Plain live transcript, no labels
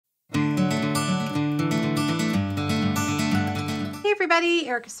everybody,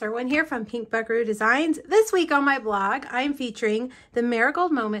 Erica Serwin here from Pink Buckaroo Designs. This week on my blog, I'm featuring the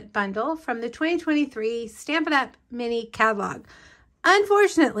Marigold Moment bundle from the 2023 Stampin' Up! Mini Catalog.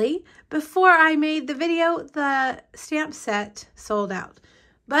 Unfortunately, before I made the video, the stamp set sold out.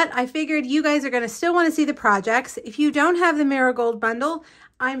 But I figured you guys are going to still want to see the projects. If you don't have the Marigold bundle,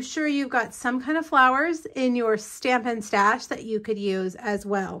 I'm sure you've got some kind of flowers in your Stampin' stash that you could use as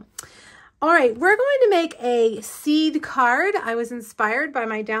well. All right, we're going to make a seed card. I was inspired by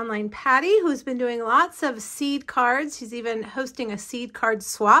my downline Patty, who's been doing lots of seed cards. She's even hosting a seed card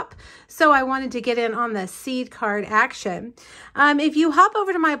swap. So I wanted to get in on the seed card action. If you hop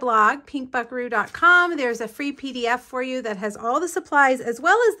over to my blog, pinkbuckaroo.com, there's a free PDF for you that has all the supplies as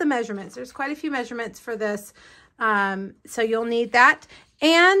well as the measurements. There's quite a few measurements for this, so you'll need that.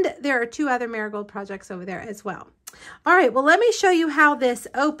 And there are 2 other Marigold projects over there as well. All right, well, let me show you how this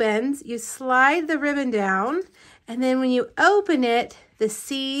opens. You slide the ribbon down, and then when you open it, the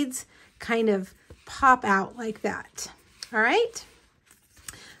seeds kind of pop out like that. All right?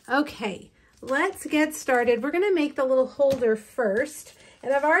 Okay, let's get started. We're going to make the little holder first,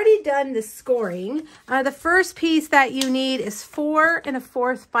 and I've already done the scoring. The first piece that you need is 4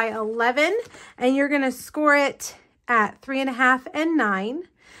 1/4 by 11, and you're going to score it at 3 1/2 and 9.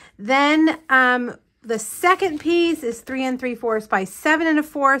 Then the second piece is 3 3/4 by 7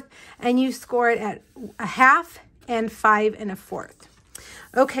 1/4, and you score it at 1/2 and 5 1/4.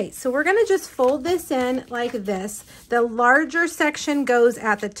 Okay, so we're going to just fold this in like this. The larger section goes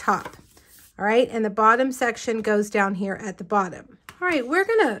at the top, all right, and the bottom section goes down here at the bottom. All right, we're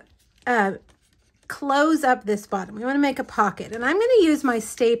going to close up this bottom. We want to make a pocket, and I'm going to use my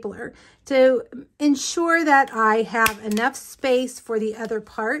stapler to ensure that I have enough space for the other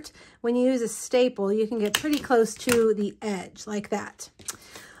part. When you use a staple, you can get pretty close to the edge like that.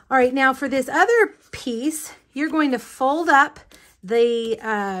 All right, now for this other piece, you're going to fold up the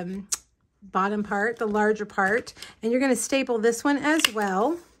bottom part, the larger part, and you're going to staple this one as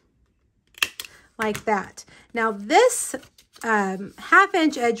well, like that. Now this 1/2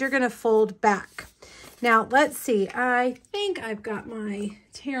 inch edge, you're going to fold back. Now, let's see. I think I've got my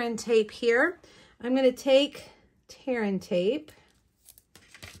tear and tape here. I'm going to take tear and tape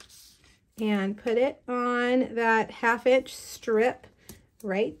and put it on that 1/2 inch strip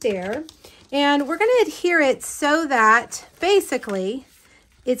right there. And we're going to adhere it so that basically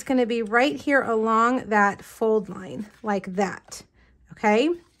it's going to be right here along that fold line like that. Okay?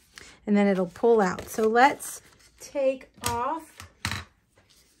 And then it'll pull out. So let's take off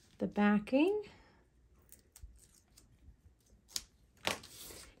the backing.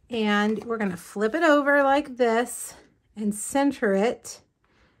 And we're going to flip it over like this and center it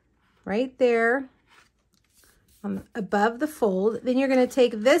right there above the fold. Then you're going to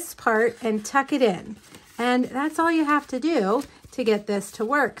take this part and tuck it in. And that's all you have to do to get this to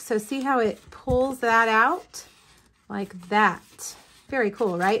work. So see how it pulls that out like that. Very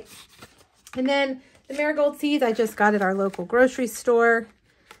cool, right? And then the marigold seeds, I just got at our local grocery store.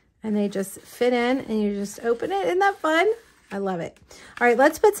 And they just fit in and you just open it. Isn't that fun? I love it. All right,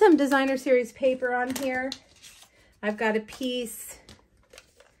 let's put some designer series paper on here. I've got a piece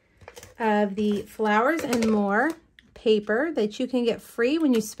of the Flowers and More paper that you can get free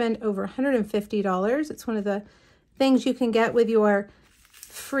when you spend over $150. It's one of the things you can get with your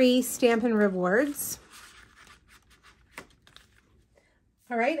free Stampin' Rewards.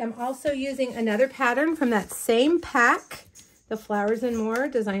 All right, I'm also using another pattern from that same pack, the Flowers and More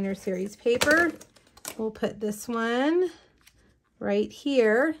designer series paper. We'll put this one right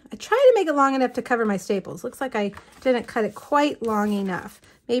here. I try to make it long enough to cover my staples. Looks like I didn't cut it quite long enough.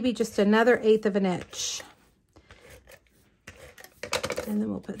 Maybe just another 1/8 of an inch. And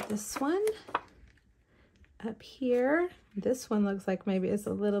then we'll put this one up here. This one looks like maybe it's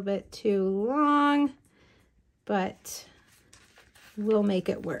a little bit too long, but we'll make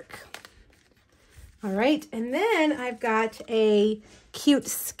it work. All right, and then I've got a cute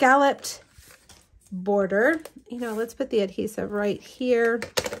scalloped border. You know, let's put the adhesive right here.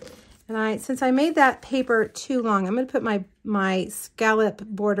 And since I made that paper too long, I'm going to put my scallop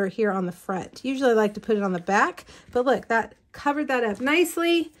border here on the front. Usually I like to put it on the back, but look, that covered that up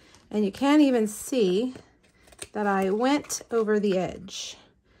nicely, and you can't even see that I went over the edge.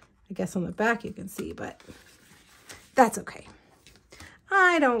 I guess on the back you can see, but that's okay.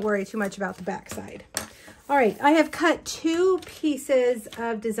 I don't worry too much about the back side. All right, I have cut 2 pieces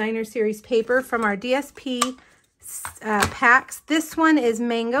of designer series paper from our DSP packs. This one is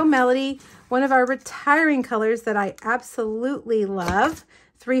Mango Melody, one of our retiring colors that I absolutely love.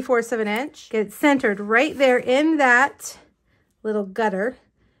 3/4 of an inch. Get it centered right there in that little gutter,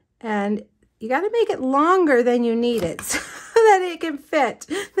 and you got to make it longer than you need it. that it can fit.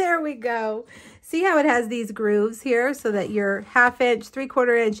 There we go. See how it has these grooves here so that your 1/2 inch,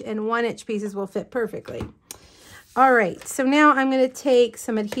 3/4 inch, and 1 inch pieces will fit perfectly. All right, so now I'm going to take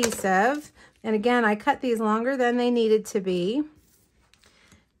some adhesive. And again, I cut these longer than they needed to be.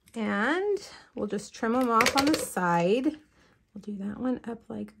 And we'll just trim them off on the side. We'll do that one up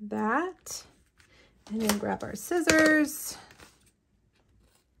like that. And then grab our scissors.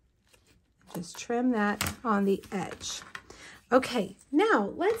 Just trim that on the edge. Okay,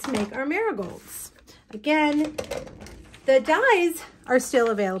 now let's make our marigolds. Again, the dies are still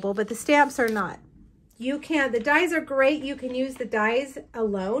available, but the stamps are not. You can, the dies are great. You can use the dies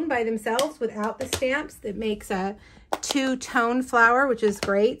alone by themselves without the stamps. That makes a 2-tone flower, which is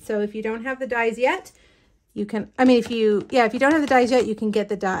great. So if you don't have the dies yet, you can, if you don't have the dies yet, you can get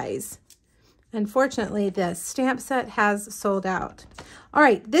the dies. Unfortunately, the stamp set has sold out. All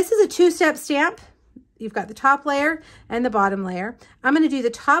right, this is a 2-step stamp. You've got the top layer and the bottom layer. I'm going to do the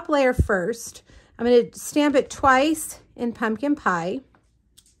top layer first. I'm going to stamp it twice in pumpkin pie.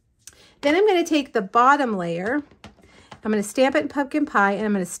 Then I'm going to take the bottom layer. I'm going to stamp it in pumpkin pie, and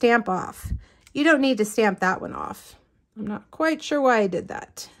I'm going to stamp off. You don't need to stamp that one off. I'm not quite sure why I did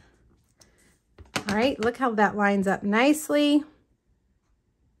that. All right, look how that lines up nicely.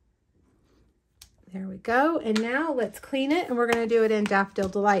 There we go. And now let's clean it, and we're going to do it in Daffodil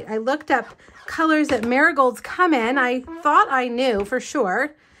Delight. I looked up colors that marigolds come in. I thought I knew for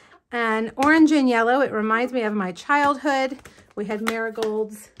sure. And orange and yellow, it reminds me of my childhood. We had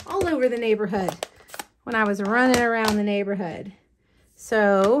marigolds all over the neighborhood when I was running around the neighborhood.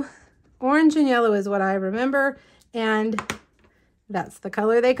 So orange and yellow is what I remember, and that's the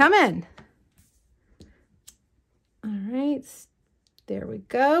color they come in. All right. There we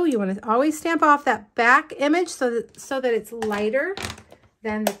go. You want to always stamp off that back image so that it's lighter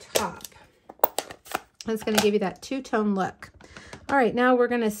than the top. That's going to give you that 2-tone look. All right, now we're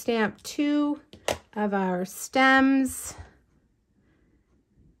going to stamp 2 of our stems.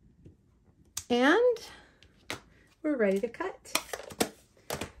 And we're ready to cut.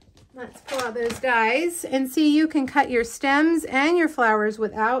 Let's pull out those dies and see, you can cut your stems and your flowers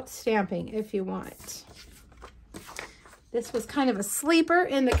without stamping if you want. This was kind of a sleeper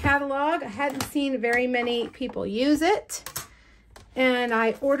in the catalog. I hadn't seen very many people use it, and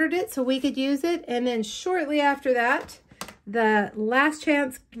I ordered it so we could use it. And then shortly after that, the last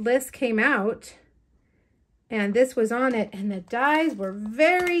chance list came out, and this was on it, and the dies were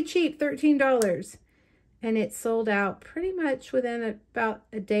very cheap, $13. And it sold out pretty much within about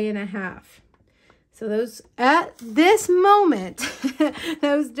a day and a half. So those, at this moment,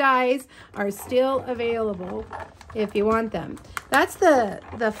 those dies are still available if you want them. That's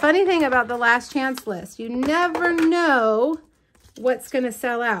the funny thing about the last chance list. You never know what's going to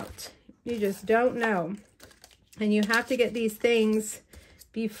sell out. You just don't know. And you have to get these things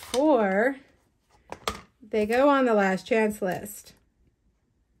before they go on the last chance list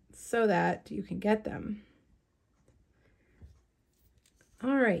so that you can get them.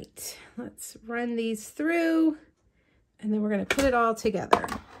 All right, let's run these through, and then we're going to put it all together.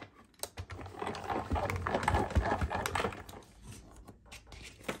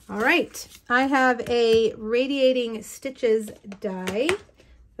 All right, I have a Radiating Stitches die,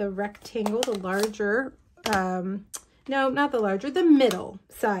 the rectangle, the larger, no, not the larger, the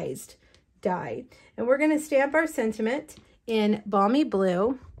middle-sized die. And we're going to stamp our sentiment in Balmy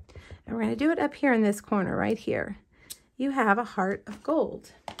Blue, and we're going to do it up here in this corner right here. You have a heart of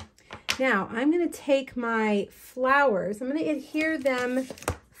gold. Now, I'm going to take my flowers. I'm going to adhere them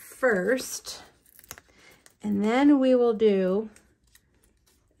first, and then we will do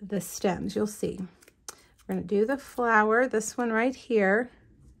the stems. You'll see. We're going to do the flower, this one right here.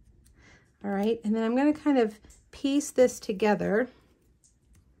 All right, and then I'm going to kind of piece this together.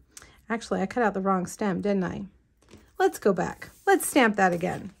 Actually, I cut out the wrong stem, didn't I? Let's go back. Let's stamp that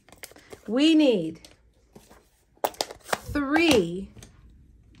again. We need 3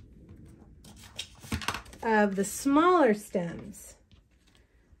 of the smaller stems.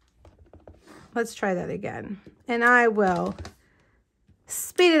 Let's try that again. And I will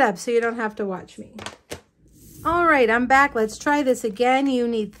speed it up so you don't have to watch me. All right, I'm back. Let's try this again. You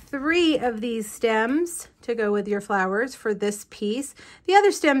need 3 of these stems to go with your flowers for this piece. The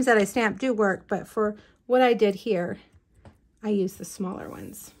other stems that I stamped do work, but for what I did here, I used the smaller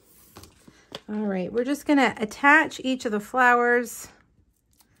ones. All right, we're just gonna attach each of the flowers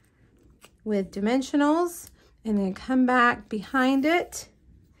with dimensionals and then come back behind it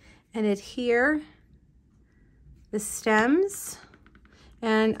and adhere the stems.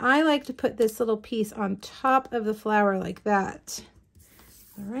 And I like to put this little piece on top of the flower like that.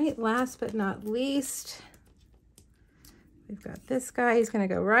 All right, last but not least, we've got this guy. He's going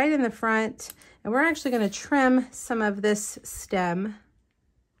to go right in the front, and we're actually going to trim some of this stem.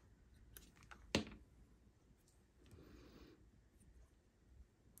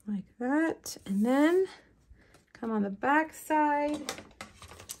 Like that. And then come on the back side,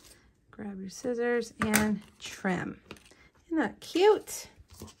 grab your scissors and trim. Isn't that cute?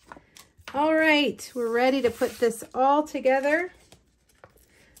 All right, we're ready to put this all together.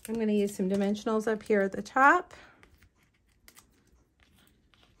 I'm going to use some dimensionals up here at the top.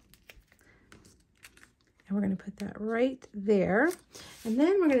 And we're going to put that right there. And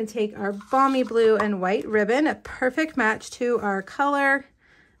then we're going to take our balmy blue and white ribbon, a perfect match to our color,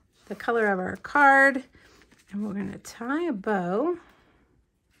 the color of our card. And we're going to tie a bow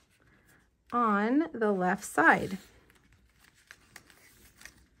on the left side.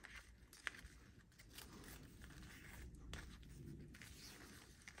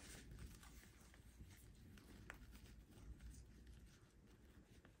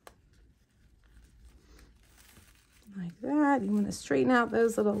 Like that. You want to straighten out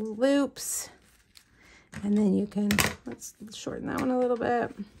those little loops, and then you can, let's shorten that one a little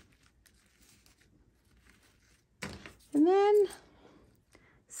bit. And then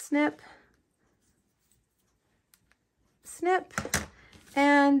snip, snip,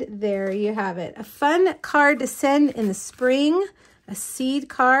 and there you have it. A fun card to send in the spring, a seed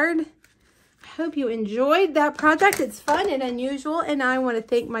card. I hope you enjoyed that project. It's fun and unusual, and I want to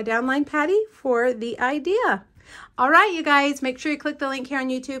thank my downline Patty for the idea. All right, you guys, make sure you click the link here on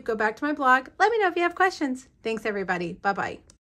YouTube. Go back to my blog. Let me know if you have questions. Thanks, everybody. Bye-bye.